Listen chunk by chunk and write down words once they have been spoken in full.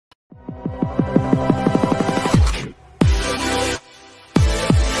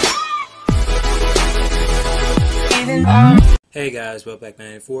Hey guys,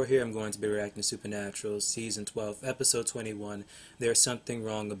 Wellback94 here. I'm going to be reacting to Supernatural Season 12, Episode 21, There's Something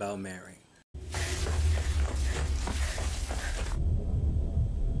Wrong About Mary.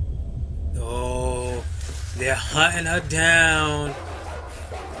 Oh, they're hunting her down.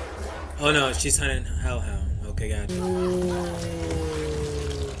 Oh no, she's hunting Hellhound. Okay, gotcha.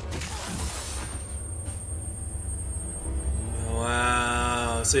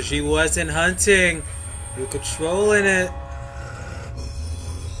 Wow, so she wasn't hunting. You're controlling it.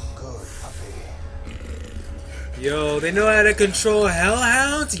 Yo, they know how to control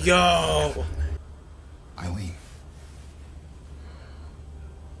hellhounds? Yo! Eileen.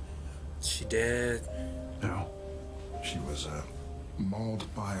 She did. No. She was mauled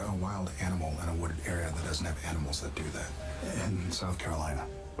by a wild animal in a wooded area that doesn't have animals that do that. In South Carolina.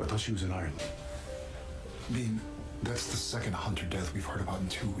 I thought she was in Ireland. Dean, that's the second hunter death we've heard about in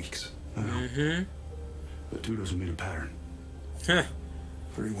 2 weeks. Mm-hmm. But two doesn't mean a pattern. Huh.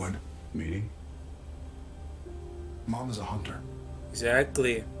 31. Meaning? Mom is a hunter.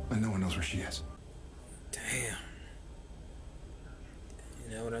 Exactly. And no one knows where she is. Damn.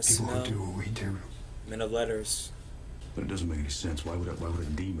 You know what I People smell? who do what we do. Men of letters. But it doesn't make any sense. Why would a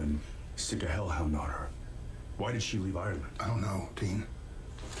demon stick a hellhound on her? Why did she leave Ireland? I don't know, Dean.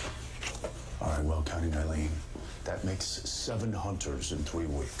 All right, well, counting Eileen, that makes 7 hunters in 3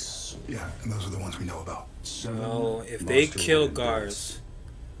 weeks. Yeah, and those are the ones we know about. 7. Oh, if they kill monster-related Gars,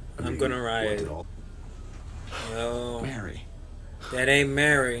 deaths. I'm gonna riot. what's it all- Yo, Mary. that ain't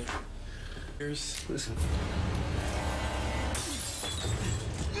Mary. Listen.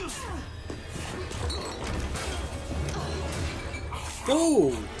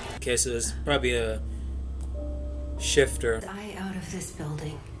 Ooh! Okay, so it's probably a shifter. I out of this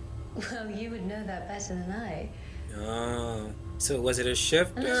building. Well, you would know that better than I. Oh, so was it a Unless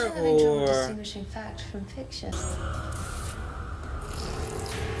shifter you're having trouble or? distinguishing fact from fiction.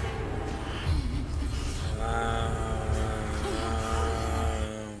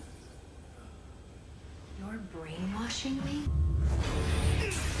 You're brainwashing me?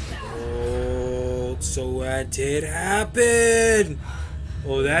 Oh, so what did happen?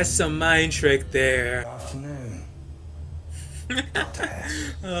 Oh, that's some mind trick there. Afternoon.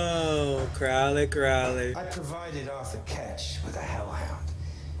 Oh, Crowley. I provided Arthur Ketch with a hellhound.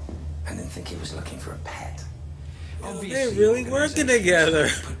 I didn't think he was looking for a pet. They're really working together.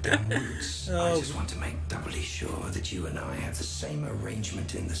 Put down roots. I Oh. just want to make doubly sure that you and I have the same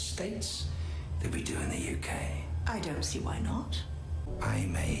arrangement in the States that we do in the UK. I don't see why not. I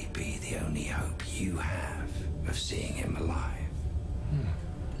may be the only hope you have of seeing him alive.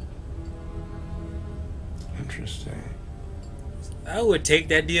 Interesting. I would take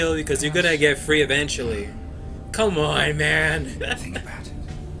that deal because you're gonna get free eventually. Come on, man. Think about it.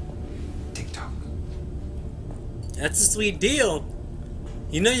 TikTok. That's a sweet deal.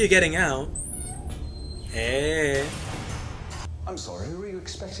 You know you're getting out. Hey. I'm sorry, were you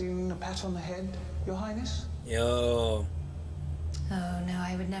expecting a pat on the head, Your Highness? Yo. Oh no,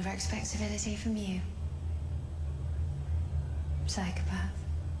 I would never expect civility from you. Psychopath.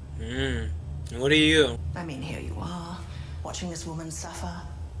 What are you? I mean, here you are, watching this woman suffer.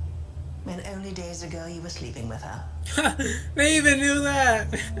 When only days ago you were sleeping with her. They even knew that.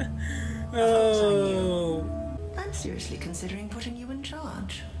 Oh. I'm seriously considering putting you in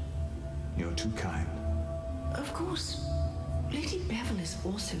charge. You're too kind. Of course. Lady Bevel is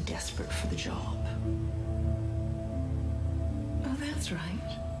also desperate for the job. Oh, that's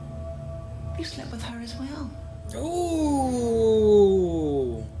right. You slept with her as well. Ooh.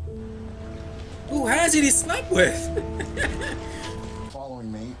 Who has it he slept with?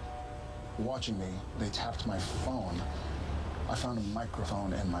 Following me, watching me, they tapped my phone. I found a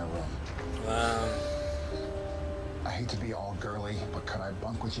microphone in my room. Wow. I hate to be all girly, but could I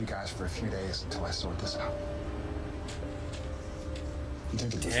bunk with you guys for a few days until I sort this out? You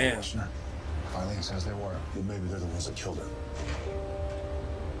think it was Damn. a listener? Eileen says they were. Well, maybe they're the ones that killed her.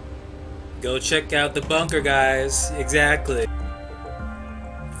 Go check out the bunker, guys. Exactly.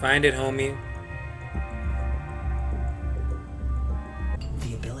 Find it, homie.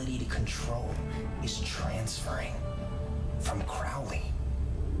 The ability to control is transferring from Crowley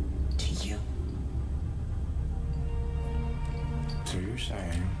to you. So you're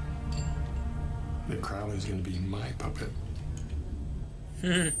saying that Crowley's gonna be my puppet?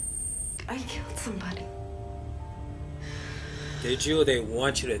 I killed somebody. Did you or they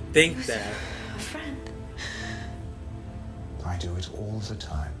want you to think that? A friend. I do it all the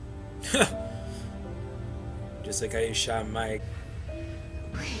time. Just like how you shot Mike.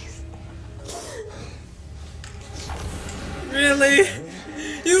 Please. Really?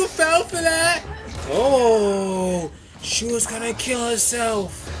 You fell for that? Oh, She was gonna kill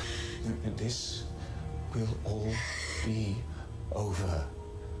herself. And this will all be over.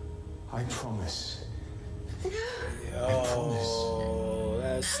 I promise. Oh,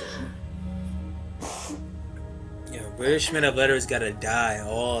 that's. Yeah, British Men of Letters gotta die,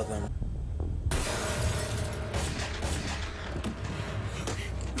 all of them.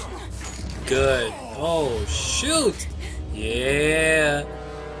 Good. Oh, shoot! Yeah.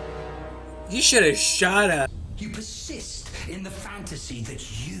 You should have shot her. You persist in the fantasy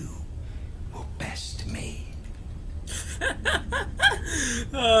that you will best me.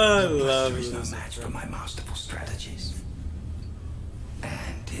 Oh, I love There is no this. match for my masterful strategies.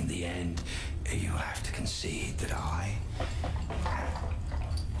 And in the end, you'll have to concede that I...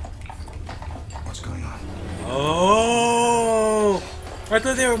 What's going on? Oh! I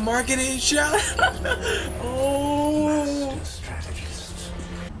thought they were marketing each other. Oh! Master strategist.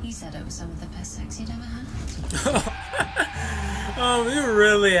 You said it was some of the best sex you'd ever had. Oh, you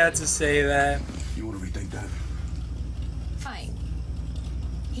really had to say that. You want to rethink that? Fine.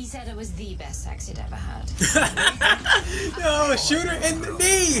 He said it was the best sex he'd ever had. No, shoot her in the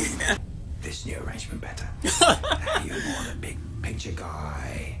knee. This new arrangement better. You're more the big picture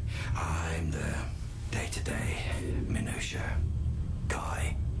guy. I'm the day-to-day minutia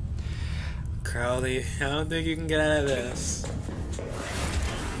guy. Crowley, I don't think you can get out of this.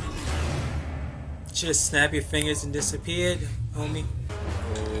 Just snap your fingers and disappeared, homie.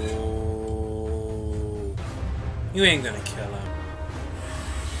 Oh. You ain't gonna kill him.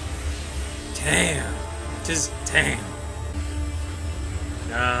 Damn. Just damn.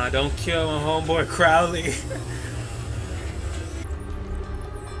 Nah, don't kill my homeboy Crowley.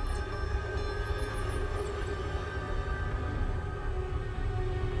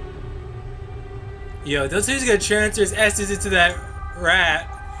 Yo, those dudes gonna transfer his essence into that rat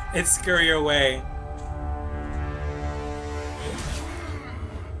and scurry away.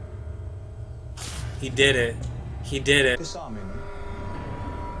 He did it. He did it. Disarming them.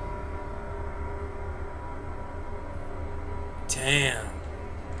 Damn.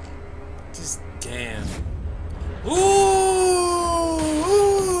 Just damn. Ooh!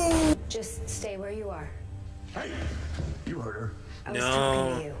 Just stay where you are. Hey, you heard her. I was No.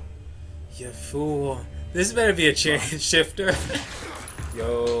 talking to you. You fool. This better be a change shifter.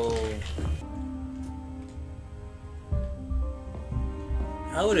 Yo.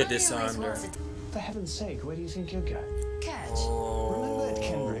 I would have disarmed her. For heaven's sake, where do you think you're going? Catch. Remember at Oh.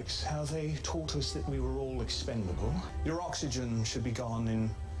 Kendrick's how they taught us that we were all expendable? Your oxygen should be gone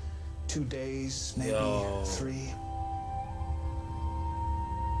in 2 days, maybe Yo. 3.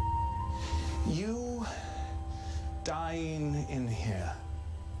 You dying in here.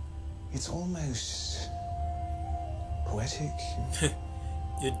 It's almost poetic.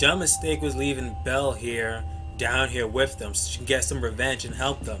 Your dumb mistake was leaving Belle here, down here with them, so she can get some revenge and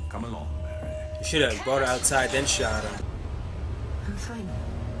help them. Come along, Mary. You should have brought her outside, then shot her. I'm fine.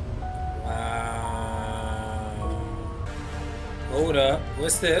 Wow. Hold up.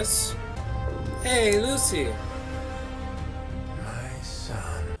 What's this? Hey, Lucy. My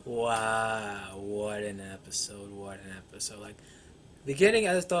son. Wow. What an episode. What an episode. Like, beginning,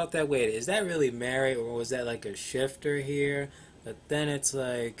 I just thought that, wait, is that really Mary, or was that like a shifter here? But then it's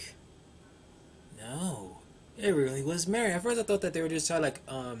like, no. It really was Mary. At first I thought that they were just trying to, like,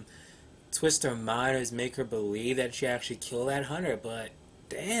 twist her mind or make her believe that she actually killed that hunter, but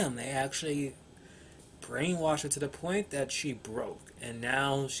damn, they actually brainwashed her to the point that she broke, and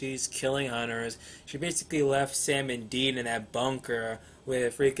now she's killing hunters. She basically left Sam and Dean in that bunker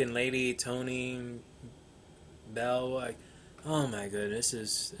with freaking Lady Tony Bell. Like, oh my goodness,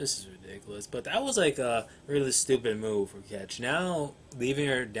 this is ridiculous. But that was like a really stupid move for Ketch. Now leaving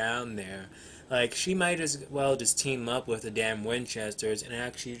her down there, like, she might as well just team up with the damn Winchesters and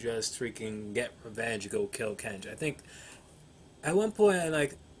actually just freaking get revenge, go kill Kench. I think at one point in,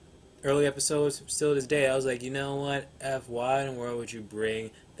 like, early episodes, still to this day, I was like, you know what, F, why in the world would you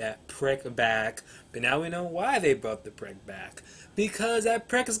bring that prick back? But now we know why they brought the prick back. Because that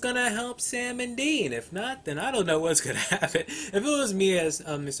prick is going to help Sam and Dean. If not, then I don't know what's going to happen. If it was me as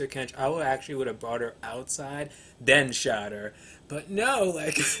Mr. Kench, I would have brought her outside, then shot her. But no,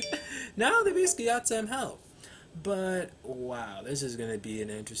 like, now they basically got some help. But, wow, this is going to be an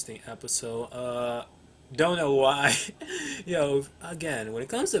interesting episode. Don't know why. Yo, again, when it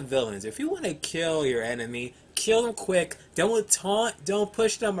comes to villains, if you want to kill your enemy, kill them quick. Don't taunt, don't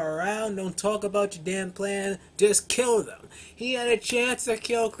push them around, don't talk about your damn plan, just kill them. He had a chance to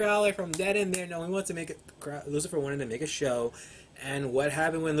kill Crowley from dead in there. No, he wants to make it. Lucifer wanted to make a show. And what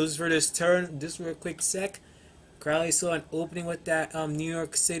happened when Lucifer just turned, just for a quick sec? Crowley saw an opening with that New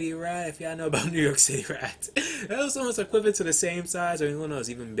York City rat. If y'all know about New York City rats, that was almost equivalent to the same size, or who knows,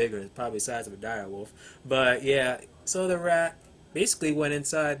 even bigger. It's probably the size of a dire wolf. But yeah, so the rat basically went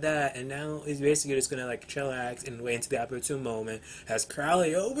inside that, and now he's basically just gonna like chillax and wait until the opportune moment, as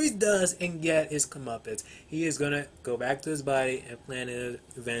Crowley always does, and get his comeuppance. He is gonna go back to his body and plan his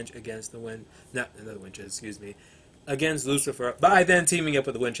revenge against against Lucifer, by then teaming up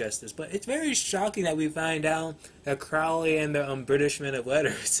with the Winchesters. But it's very shocking that we find out that Crowley and the British men of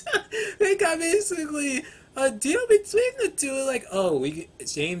letters, they got basically a deal between the two. Like, oh, we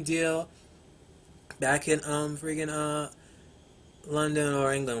same deal back in London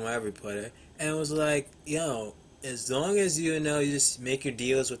or England, wherever you put it, and it was like, yo, as long as you just make your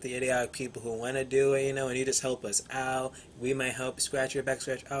deals with the idiotic people who want to do it, and you just help us out, we might help scratch your back,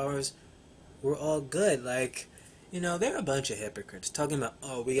 scratch ours, we're all good. Like, they're a bunch of hypocrites talking about,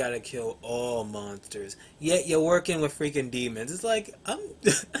 oh, we gotta kill all monsters, yet you're working with freaking demons. It's like, I'm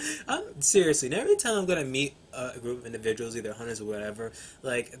seriously, and every time I'm gonna meet a group of individuals, either hunters or whatever,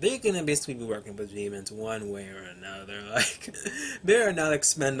 like, they're gonna basically be working with demons one way or another. Like, they're not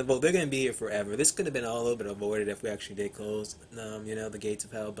expendable. They're gonna be here forever. This could have been all a little bit avoided if we actually did close, the gates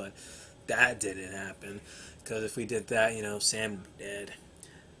of hell, but that didn't happen. Because if we did that, Sam would be dead.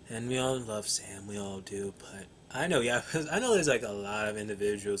 And we all love Sam, we all do, but I know there's like a lot of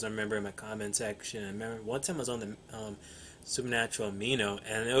individuals. I remember in my comment section, I remember one time I was on the Supernatural Amino,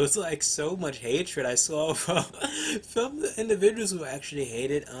 and it was like so much hatred I saw from the individuals who actually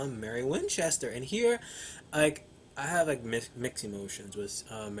hated Mary Winchester. And here, like, I have like mixed emotions with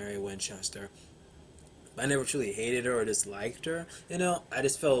Mary Winchester. I never truly hated her or disliked her. I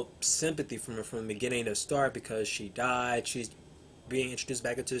just felt sympathy from her from the beginning to start, because she died. She's being introduced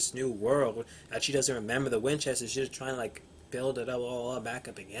back into this new world that she doesn't remember the Winchesters. She's just trying to like build it all back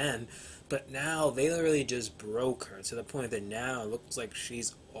up again. But now they literally just broke her to the point that now it looks like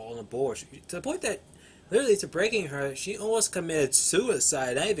she's all on board. To the point that literally to breaking her, she almost committed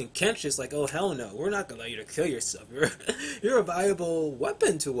suicide. Not even Kench is like, oh hell no, we're not gonna let you to kill yourself. You're a valuable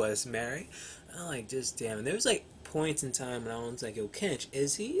weapon to us, Mary. I'm like, just damn. And there was like points in time when I was like, yo, Kench,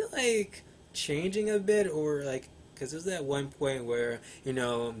 is he like changing a bit, or like, because there's that one point where,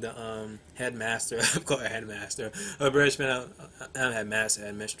 the headmaster, I'm calling her headmaster, a British man, headmaster,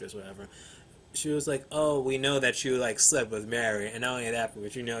 headmistress, whatever, she was like, oh, we know that you, like, slept with Mary, and not only that,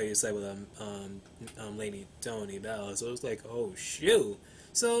 but you slept with, Lady Tony Bell, so it was like, oh, shoot.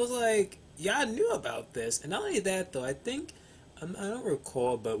 So it was like, y'all knew about this, and not only that, though, I think, I don't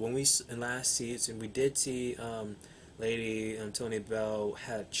recall, but when we, in last season, we did see, Lady Tony Bell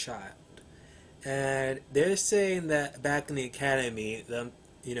had a child. And they're saying that back in the academy,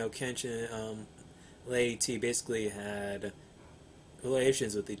 Kench and Lady T basically had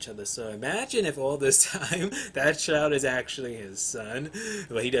relations with each other. So imagine if all this time that child is actually his son,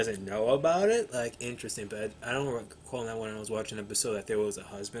 but he doesn't know about it. Like, interesting. But I don't recall that when I was watching the episode that there was a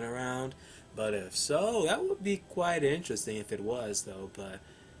husband around. But if so, that would be quite interesting if it was, though. But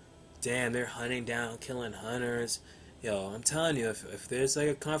damn, they're hunting down, killing hunters. Yo, I'm telling you, if there's like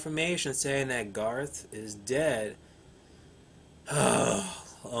a confirmation saying that Garth is dead,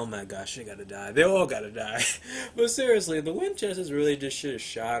 oh my gosh, they gotta die. They all gotta die. But seriously, the Winchesters really just should have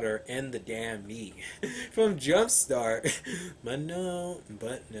shot her in the damn knee from jump start. But no,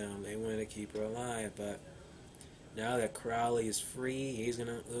 they wanted to keep her alive. But now that Crowley is free, he's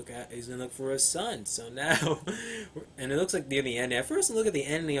gonna look for his son. So now, and it looks like near the end. At first, I look at the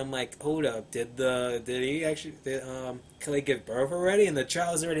ending, I'm like, hold up, did Kelly give birth already? And the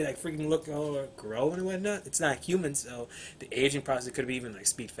child's already like freaking looking all growing and whatnot. It's not human, so the aging process could have even like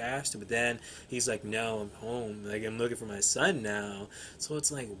speed faster. But then he's like, no, I'm home. Like, I'm looking for my son now. So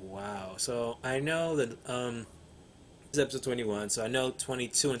it's like, wow. So I know that this is episode 21. So I know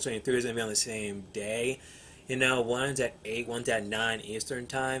 22 and 23 is gonna be on the same day. One's at 8, one's at 9 Eastern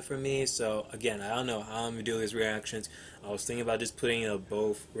time for me. So, again, I don't know how I'm going to do these reactions. I was thinking about just putting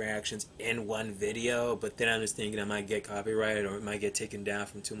both reactions in one video, but then I'm just thinking I might get copyrighted or it might get taken down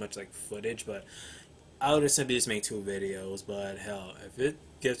from too much, like, footage. But I'll just simply make 2 videos. But, hell, if it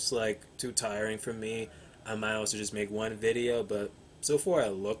gets, like, too tiring for me, I might also just make 1 video. But so far, it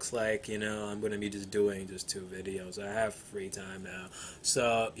looks like, I'm going to be just doing just 2 videos. I have free time now.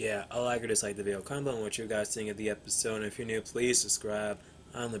 So, yeah, I like or dislike the video. Comment on what you guys think of the episode. And if you're new, please subscribe.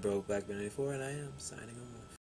 I'm the Broke Black 94, and I am signing off.